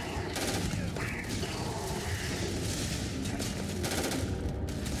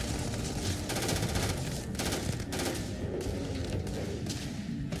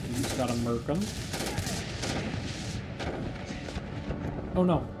 He's got a Merkham. Oh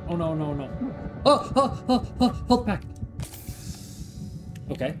no. Oh no, no, no. Oh, health pack.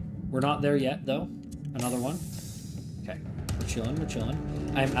 Okay. We're not there yet, though. Another one. Okay. We're chilling, we're chilling.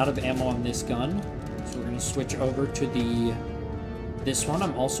 I'm out of ammo on this gun, so we're going to switch over to this one.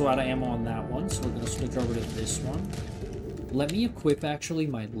 I'm also out of ammo on that one, so we're going to switch over to this one. Let me equip, actually,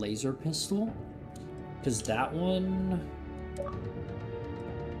 my laser pistol, because that one...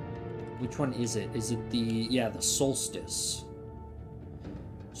 Which one is it? Is it the... Yeah, the Solstice.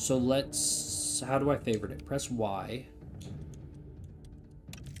 So let's... How do I favorite it? Press Y.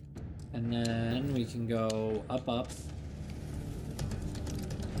 And then we can go up, up.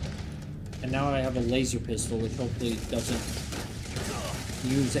 And now I have a laser pistol, which hopefully doesn't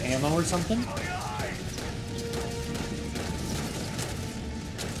use ammo or something.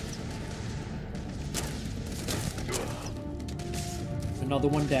 Another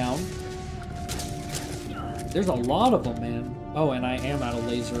one down. There's a lot of them, man. Oh, and I am out of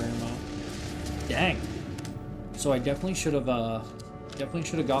laser ammo. Dang. So I definitely should have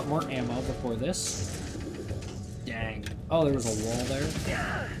got more ammo before this. Dang. Oh, there was a wall there.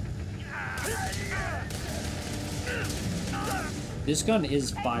 This gun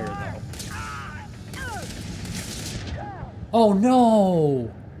is fire, though. Oh,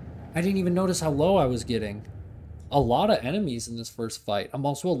 no! I didn't even notice how low I was getting. A lot of enemies in this first fight. I'm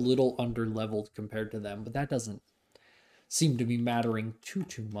also a little under-leveled compared to them, but that doesn't seem to be mattering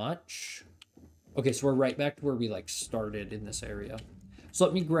too much. Okay, so we're right back to where we, like, started in this area. So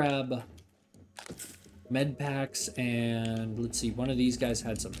let me grab med packs, and let's see, one of these guys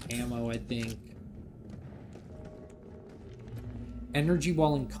had some ammo, I think. Energy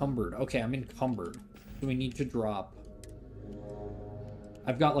while encumbered. Okay, I'm encumbered. So we need to drop.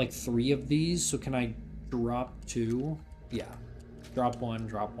 I've got like 3 of these, so can I drop 2? Yeah. Drop 1,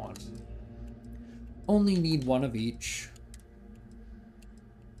 drop 1. Only need 1 of each.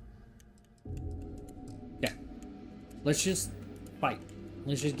 Yeah. Let's just fight.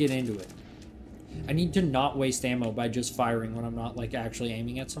 Let's just get into it. I need to not waste ammo by just firing when I'm not, like, actually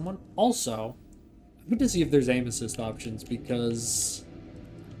aiming at someone. Also, I'm going to see if there's aim assist options, because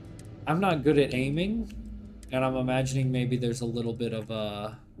I'm not good at aiming, and I'm imagining maybe there's a little bit of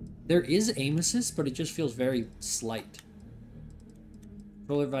a... There is aim assist, but it just feels very slight.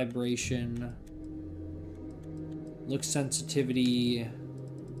 Controller vibration. Look sensitivity.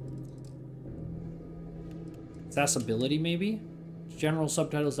 Accessibility, maybe? General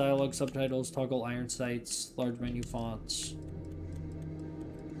subtitles, dialogue subtitles, toggle iron sights, large menu fonts.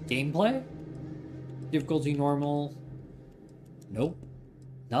 Gameplay? Difficulty normal. Nope.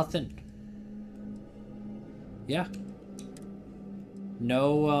 Nothing. Yeah.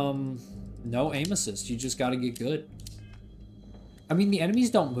 No, no aim assist. You just gotta get good. I mean, the enemies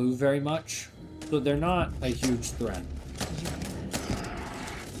don't move very much, so they're not a huge threat.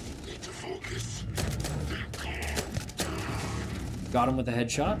 Got him with a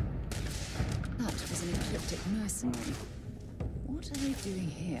headshot. That was an ecliptic mercenary. What are they doing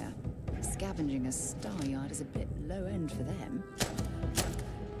here? Scavenging a star yard is a bit low end for them.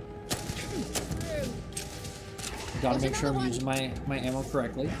 Gotta make sure I'm using my ammo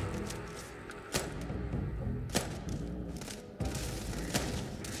correctly.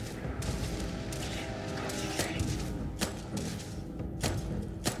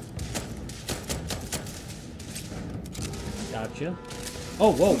 Gotcha.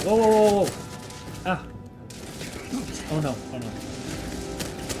 Oh, whoa, whoa, whoa, whoa, whoa. Ah. Oh no, oh no.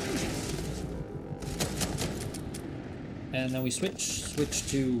 And then we switch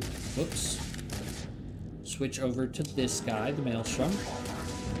to, whoops. Switch over to this guy, the Maelstrom.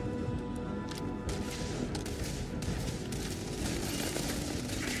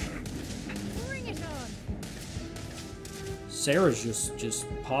 Bring it on. Sarah's just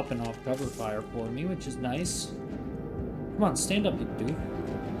popping off cover fire for me, which is nice. Come on, stand up, you dude.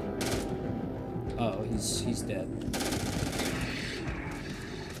 Oh, he's dead.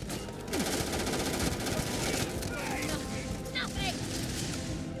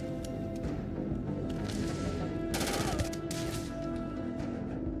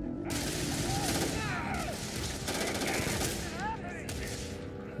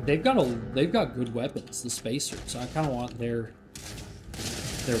 They've got good weapons, the Spacers. So I kind of want their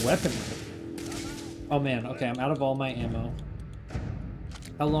weaponry. Oh man, okay, I'm out of all my ammo.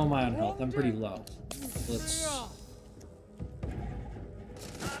 How low am I on health? I'm pretty low. Let's...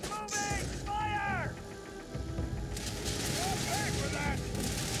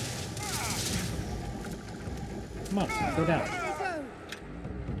 Come on, go down.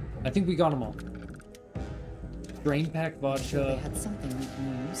 I think we got them all. Drain pack vodka. They had something we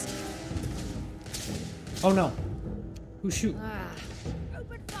can use. Oh no. Who's shooting?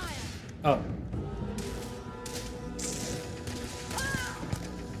 Open fire. Oh.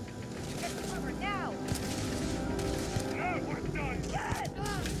 Get the cover now.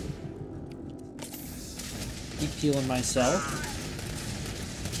 Keep healing myself.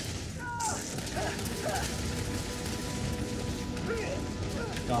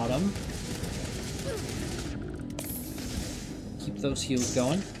 Got him. Keep those heals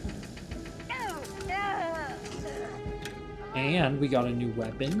going. And we got a new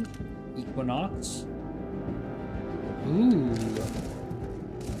weapon. Equinox. Ooh.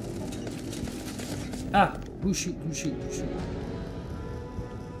 Ah! Who shoot? Who shoot? Who shoot?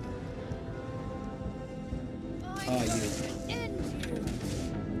 Oh, you.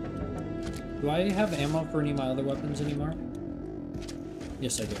 Do I have ammo for any of my other weapons anymore?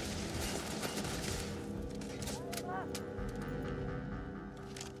 Yes, I do.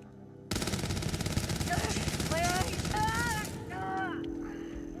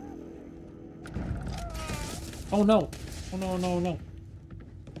 Oh no! Oh no, no, no.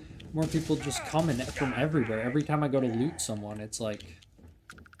 More people just coming from everywhere. Every time I go to loot someone, it's like,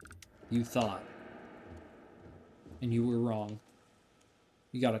 you thought. And you were wrong.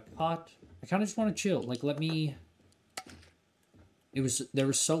 You got a cot. I kind of just want to chill. Like, let me... There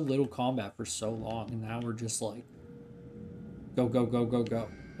was so little combat for so long, and now we're just like, go, go, go, go, go.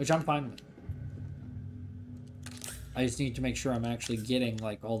 Which I'm fine with. I just need to make sure I'm actually getting,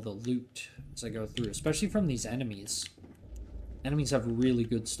 like, all the loot as I go through, especially from these enemies. Enemies have really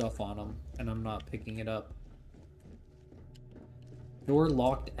good stuff on them, and I'm not picking it up. Door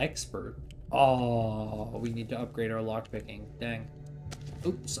locked expert. Oh, we need to upgrade our lockpicking. Dang.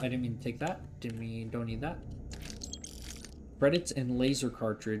 Oops, I didn't mean to take that. Don't need that. Credits and laser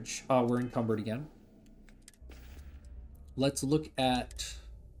cartridge. Oh, we're encumbered again. Let's look at...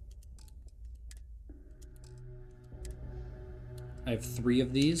 I have 3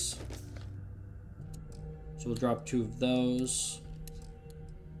 of these. So we'll drop 2 of those.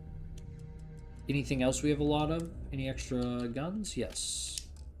 Anything else we have a lot of? Any extra guns? Yes.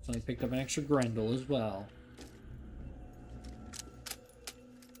 So I picked up an extra Grendel as well.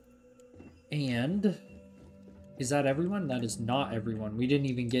 And... is that everyone? That is not everyone. We didn't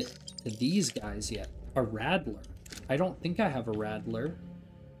even get to these guys yet. A Rattler. I don't think I have a Rattler.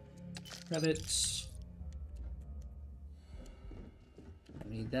 Credits. I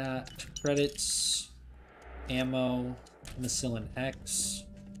need that. Credits. Ammo. Macillin X.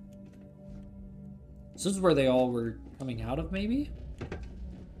 This is where they all were coming out of, maybe?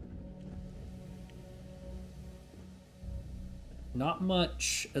 Not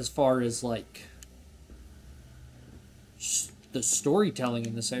much as far as, like, the storytelling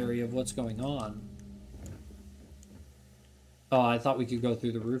in this area of what's going on. Oh, I thought we could go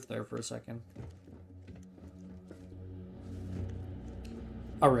through the roof there for a second.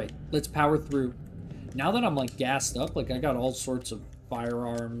 Alright, let's power through. Now that I'm, like, gassed up, like, I got all sorts of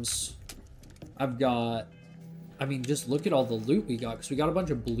firearms. I've got... I mean, just look at all the loot we got, because we got a bunch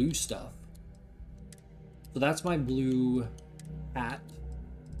of blue stuff. So that's my blue hat.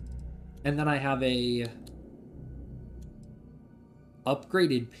 And then I have a...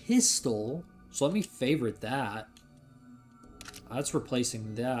 upgraded pistol. So let me favorite that. That's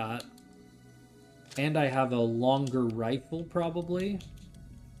replacing that. And I have a longer rifle, probably.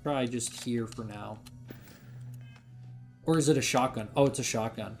 Try just here for now. Or is it a shotgun? Oh, it's a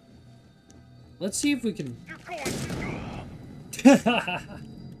shotgun. Let's see if we can...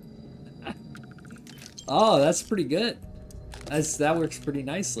 Oh, that's pretty good. That works pretty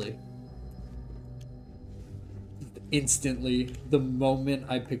nicely. Instantly, the moment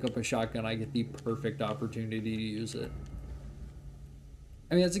I pick up a shotgun, I get the perfect opportunity to use it.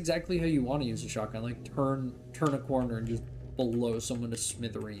 I mean, that's exactly how you want to use a shotgun. Like, turn a corner and just blow someone to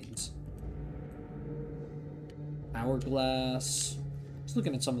smithereens. Hourglass. Just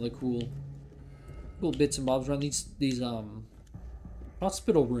looking at some of the cool bits and bobs around. These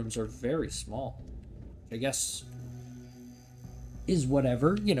hospital rooms are very small. I guess is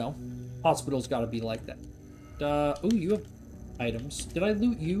whatever, you know. Hospital's got to be like that. Oh, you have items. Did I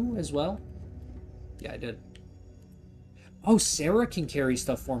loot you as well? Yeah, I did. Oh, Sarah can carry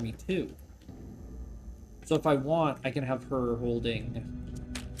stuff for me too. So if I want, I can have her holding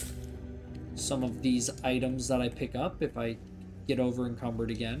some of these items that I pick up if I get over encumbered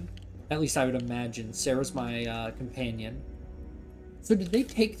again. At least I would imagine. Sarah's my companion. So did they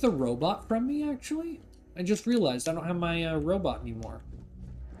take the robot from me, actually? I just realized I don't have my robot anymore.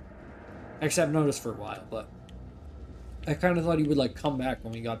 Actually, I've noticed for a while, but I kind of thought he would, like, come back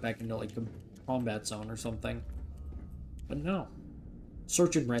when we got back into, like, a combat zone or something. But no.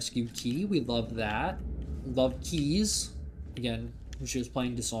 Search and rescue key. We love that. Love keys. Again, she was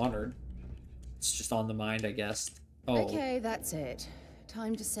playing Dishonored. It's just on the mind, I guess. Oh. Okay, that's it.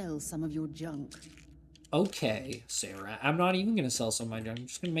 Time to sell some of your junk. Okay, Sarah. I'm not even going to sell some of my junk. I'm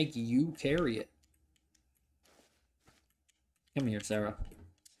just going to make you carry it. Come here, Sarah.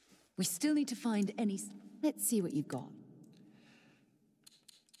 We still need to find any... Let's see what you've got.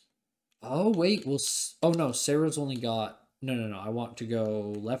 Oh, wait. Well, oh, no. Sarah's only got... No. I want to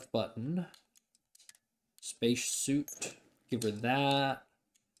go left button. Space suit. Give her that.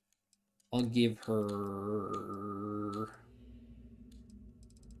 I'll give her...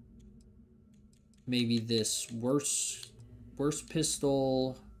 maybe this worst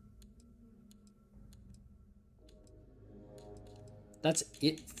pistol. That's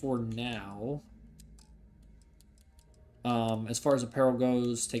it for now. As far as apparel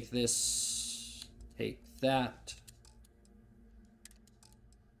goes, take this, take that.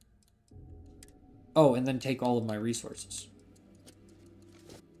 Oh, and then take all of my resources.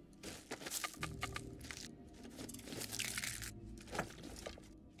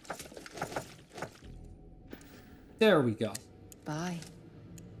 There we go. Bye.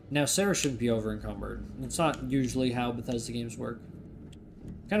 Now, Sarah shouldn't be over-encumbered. It's not usually how Bethesda games work.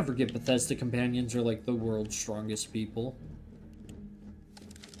 Kind of forget Bethesda companions are like the world's strongest people.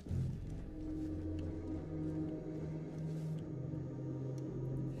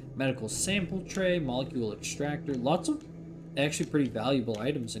 Medical sample tray, molecule extractor. Lots of actually pretty valuable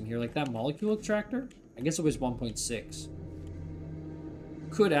items in here. Like that molecule extractor. I guess it was 1.6.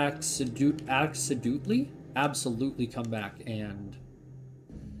 Could absolutely come back and...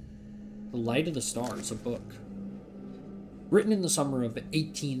 The Light of the Stars, a book. Written in the summer of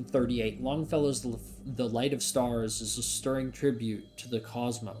 1838, Longfellow's The Light of Stars is a stirring tribute to the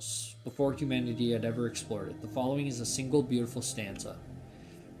cosmos before humanity had ever explored it. The following is a single beautiful stanza.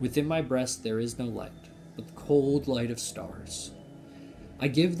 Within my breast there is no light, but the cold light of stars. I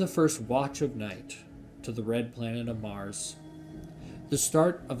give the first watch of night to the red planet of Mars. The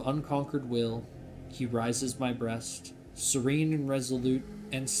start of unconquered will, he rises my breast, serene and resolute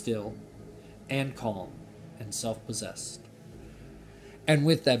and still, and calm and self-possessed. And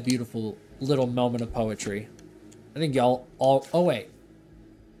with that beautiful little moment of poetry, I think y'all all... Oh, wait.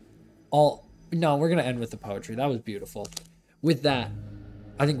 No, we're going to end with the poetry. That was beautiful. With that,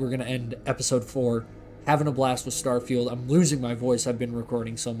 I think we're going to end episode 4. Having a blast with Starfield. I'm losing my voice. I've been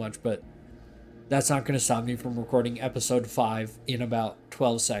recording so much, but that's not going to stop me from recording episode 5 in about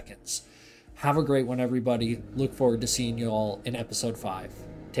 12 seconds. Have a great one, everybody. Look forward to seeing you all in episode 5.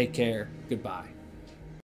 Take care. Goodbye.